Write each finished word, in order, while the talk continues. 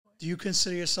Do you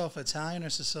consider yourself Italian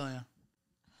or Sicilian?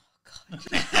 Oh,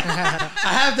 God.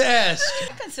 I have to ask.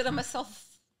 I consider myself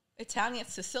Italian,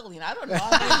 Sicilian. I don't know.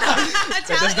 That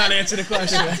does not answer the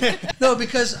question. No,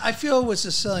 because I feel with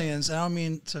Sicilians, and I don't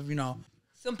mean to,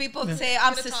 Some people say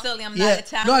I'm Sicilian, I'm not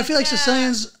Italian. No, I feel like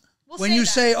Sicilians, We'll when say you that.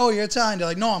 say, oh, you're Italian, they're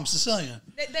like, no, I'm Sicilian.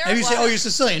 If you say, oh, you're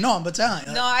Sicilian, no, I'm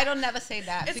Italian. No, I don't never say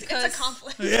that. It's because a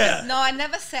conflict. Yeah. No, I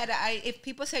never said that. If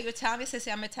people say you're Italian, they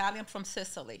say I'm Italian from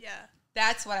Sicily. Yeah.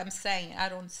 That's what I'm saying. I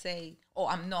don't say, oh,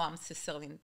 I'm Sicilian.